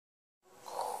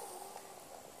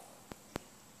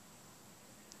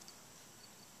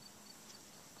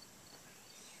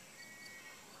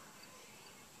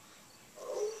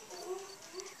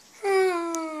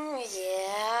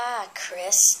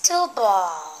crystal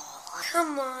ball.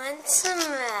 Come on, some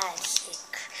magic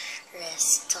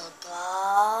crystal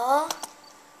ball.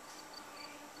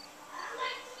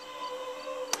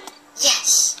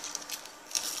 Yes.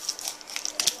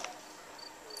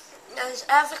 Is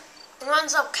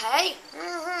everyone's okay?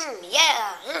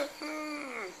 Yeah.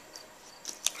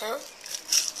 Huh?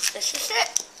 This is it.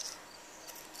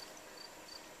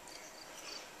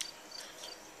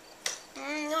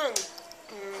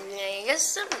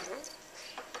 Yes.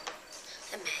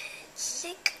 The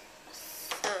magic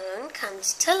phone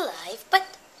comes to life,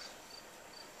 but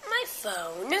my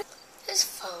phone, this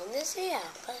phone is here,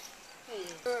 but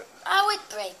I would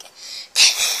break it.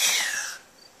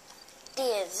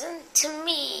 Isn't to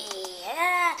me.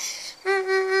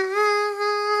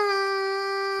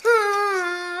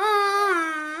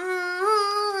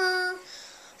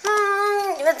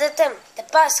 The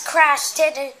bus crashed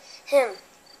into him.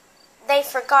 They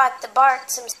forgot the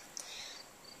Bart.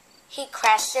 He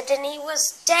crashed it and he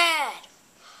was dead.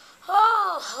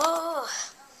 Oh.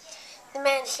 The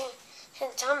man said,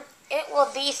 it will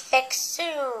be fixed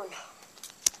soon.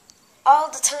 All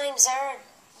the times are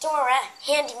Dora,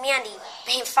 Handy Mandy,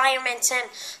 Fireman Sam,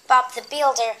 Bob the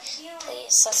Builder,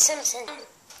 Lisa Simpson,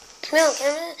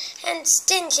 Milton, and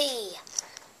Stingy.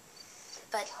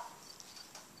 But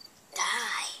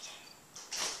died.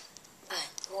 But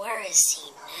where is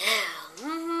he now?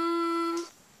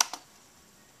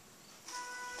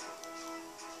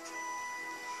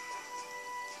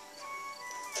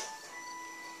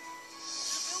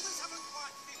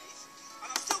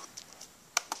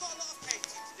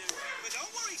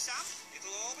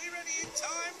 It'll all be ready in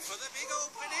time for the big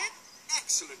opening.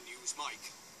 Excellent news,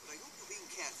 Mike. But I hope you're being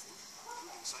careful. The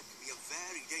building site can be a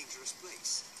very dangerous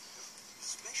place.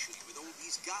 Especially with all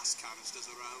these gas canisters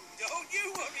around. Don't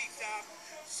you worry, Sam.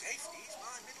 Safety's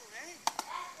my middle name.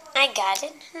 I got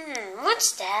it.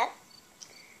 What's that?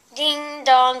 Ding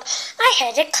dong. I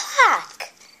heard a clock.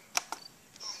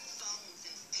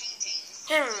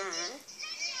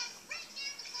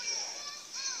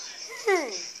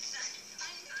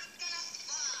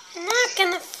 I'm not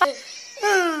gonna fight.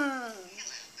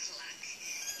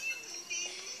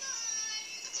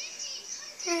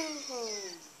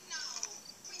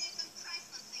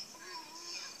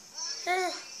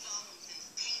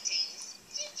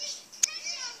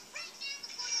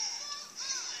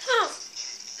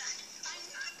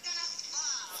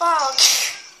 Fall.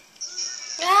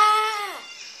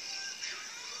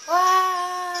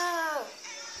 Wow.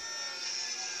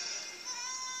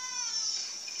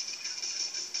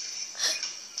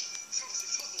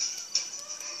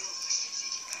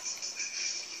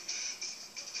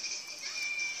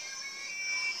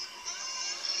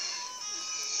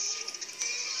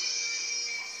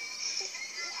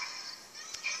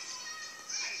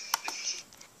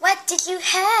 What did you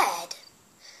heard,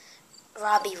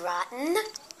 Robbie Rotten?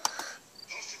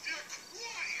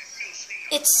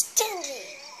 It's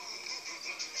Stingy.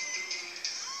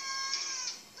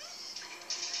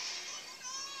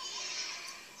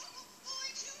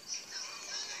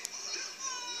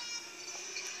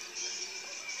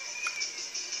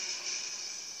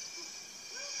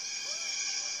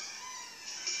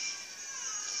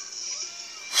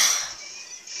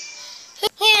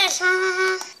 Yes.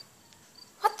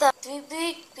 What the?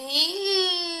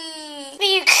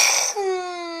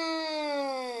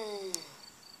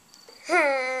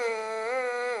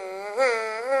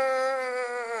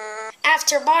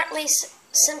 After Bartley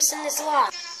Simpson is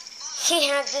lost,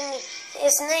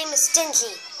 his name is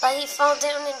Stingy, but he fall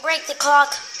down and break the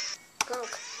clock.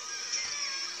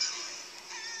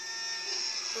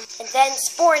 And then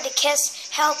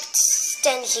Sporticus helped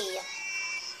Stingy.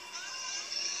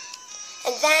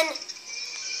 And then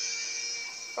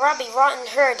Robbie Rotten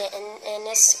heard it, and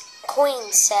his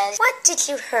queen says, "What did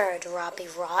you heard, Robbie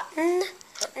Rotten?"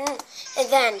 And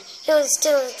then he was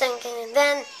still thinking, and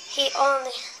then he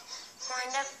only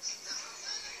lined up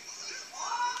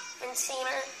and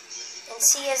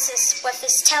see us with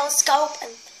his telescope,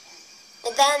 and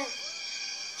then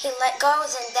he let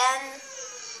goes,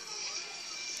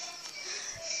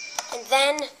 and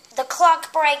then the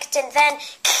clock breaks, and then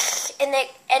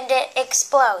it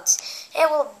explodes. It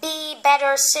will be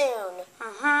better soon.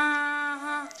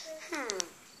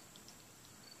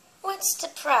 What's the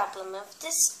problem of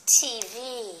this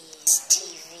TV? This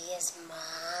TV is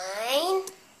mine.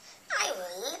 I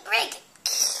will break it.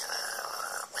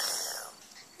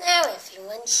 Now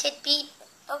everyone should be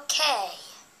okay.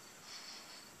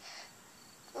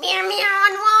 Mirror, mirror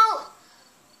on wall.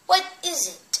 What is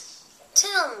it?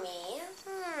 Tell me.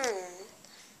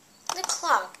 The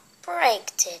clock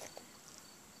braked it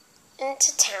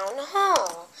into town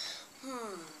hall.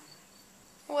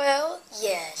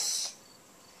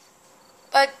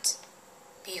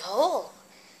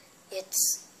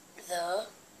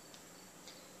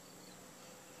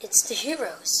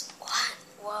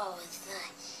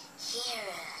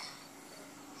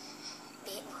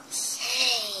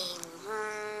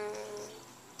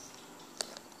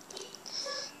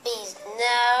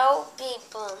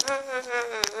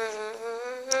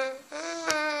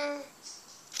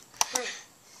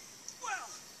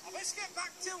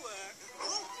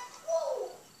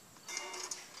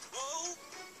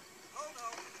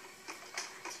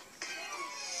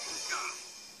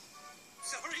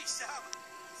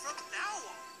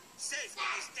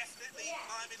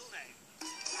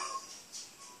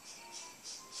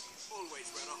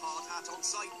 wear a hard hat on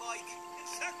site, Mike.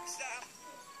 Thanks, Sam.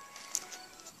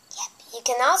 Yep, you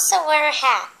can also wear a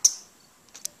hat.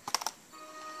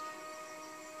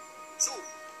 So,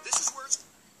 this is where it's...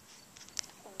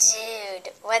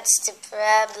 Dude, what's the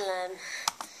problem?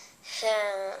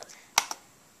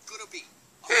 gonna be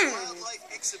a wildlife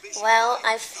exhibition. Well,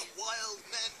 by I've... the wild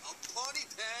men of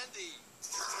Pontypandy.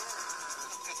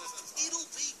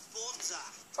 It'll be bonza.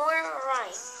 We're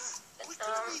right. We're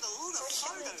gonna need a load of what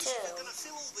should we photos. do? We're gonna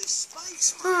fill all this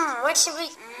space, man. What should we...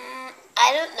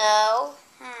 I don't know.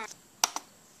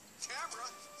 Camera?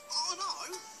 Oh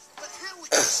no, but how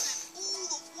would you snap all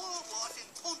the wildlife in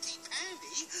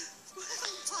Pontypandy?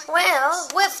 Well,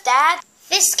 with that,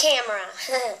 this camera.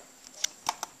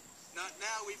 Not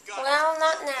now, we've got... Well,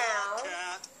 not now.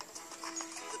 Cat.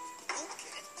 The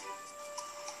bobcat?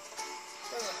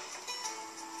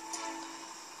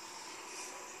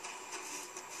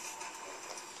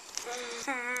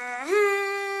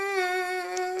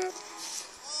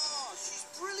 Oh, she's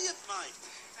brilliant, mate.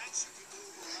 Thanks for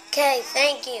doing Okay,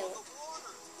 thank you. the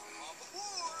water. Up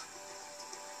aboard.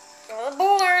 On the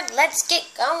board, let's get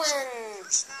going. You're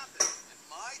snapping, and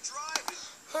my driving.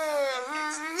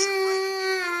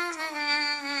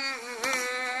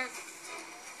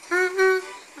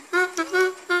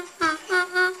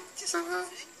 Just one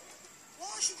thing. Why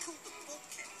is she called the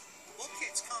bobcat?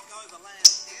 Bobcats can't go over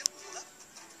land and water.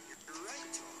 You're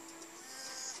right, Tom.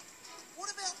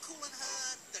 What about calling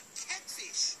her the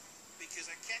catfish? Because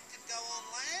a cat can go on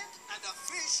land and a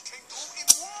fish can go in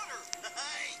water.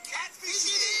 Hey, catfish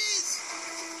it is!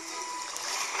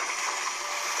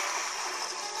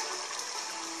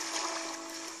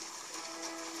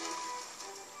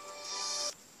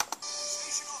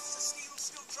 Station Officer Steele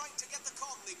still trying to get the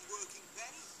comm link working,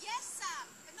 Penny? Yes, Sam,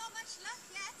 but not much luck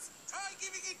yet. Try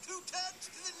giving it 2 turns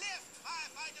to the left,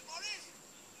 Firefighter Morris.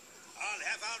 I'll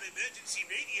have our emergency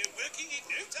radio working in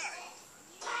no time.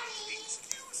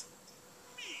 Excuse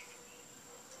me.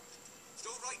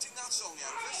 Still writing that song,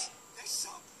 Elvis? Yes,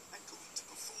 Sam. I'm going to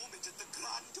perform it at the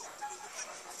grand opening of the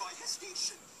new fire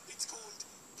station. It's called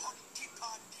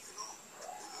Pontypandy Rock.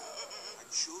 I'm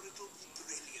sure it'll be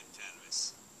brilliant,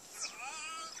 Elvis.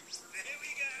 There we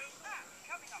go.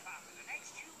 Coming up after the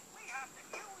next tune, we have the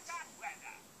news and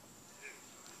weather.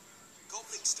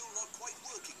 Comlink's still not quite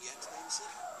working yet, Nancy.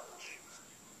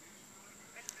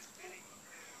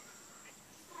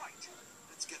 Right.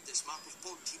 Let's get this map of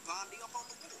Pontypandy up on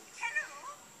the wall.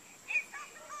 Hello? Is that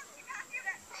the Pontypandy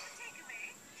restaurant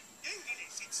takeaway? No,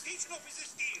 Dennis, it's Station Officer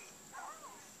Steele.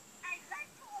 Oh, I'd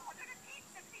like to order a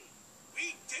pizza, please.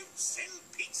 We don't sell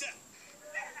pizza.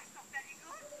 Well, that's not very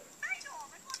good. I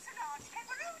Norman wants a large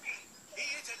pepperoni.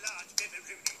 Here's a large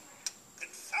pepperoni.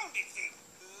 Confounded thing.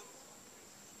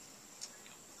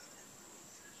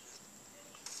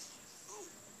 Oh.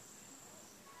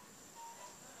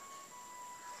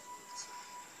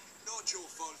 Not your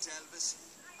fault, Elvis.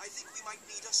 I think we might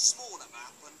need a smaller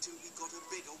map until we got a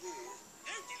bigger wall.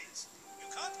 No, Dillis. You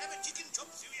can't have a chicken chop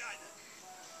suey either.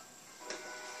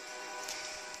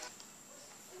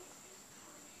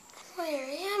 Where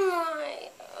am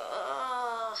I?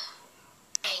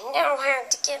 I know how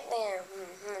to get there.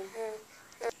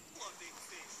 What big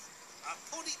fish? A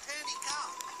Pontypandy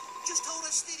carp. Just hold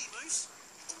us steady, Moose.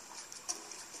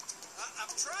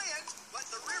 I'm trying, but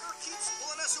the river keeps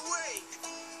pulling us away.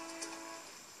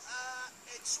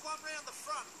 It swung round the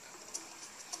front.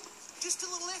 Just to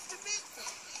the left a bit.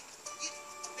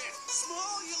 There,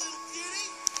 small, you little beauty.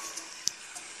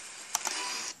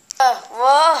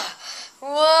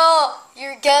 Whoa,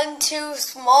 you're getting too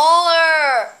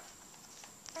smaller.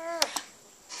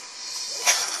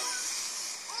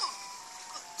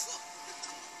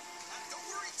 Don't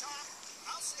worry, Tom.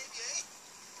 I'll save you, eh?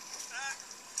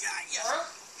 Got ya. Huh?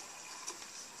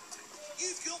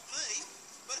 You've got me,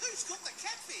 but who's got the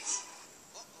catfish?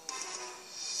 Uh-oh.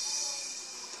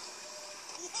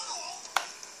 Whoa!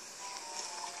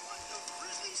 What the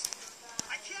grizzlies?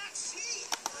 I can't see.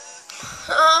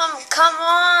 Come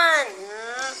on.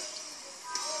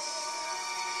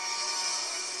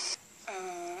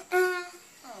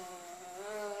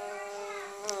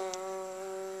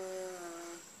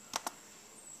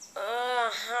 I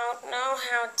don't know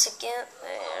how to get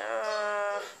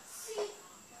there.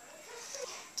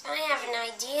 I have an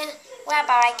idea.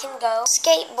 Whereby I can go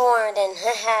skateboarding.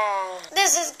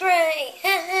 This is great.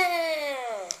 Head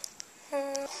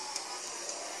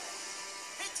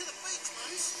to the beach,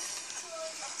 Moose.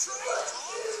 I'm trying,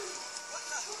 Tom. But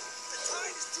the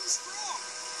tide is too strong.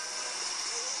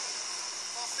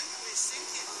 I think we're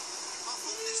sinking. I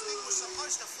thought this thing was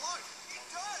supposed to float. It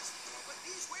does, but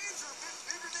these waves are a bit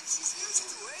bigger than she's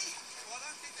used to, eh? Well, I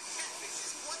don't think the catfish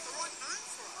is quite the right name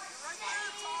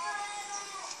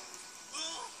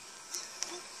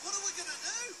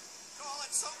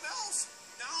something else?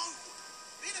 No.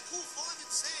 Better call Five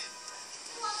and Sam.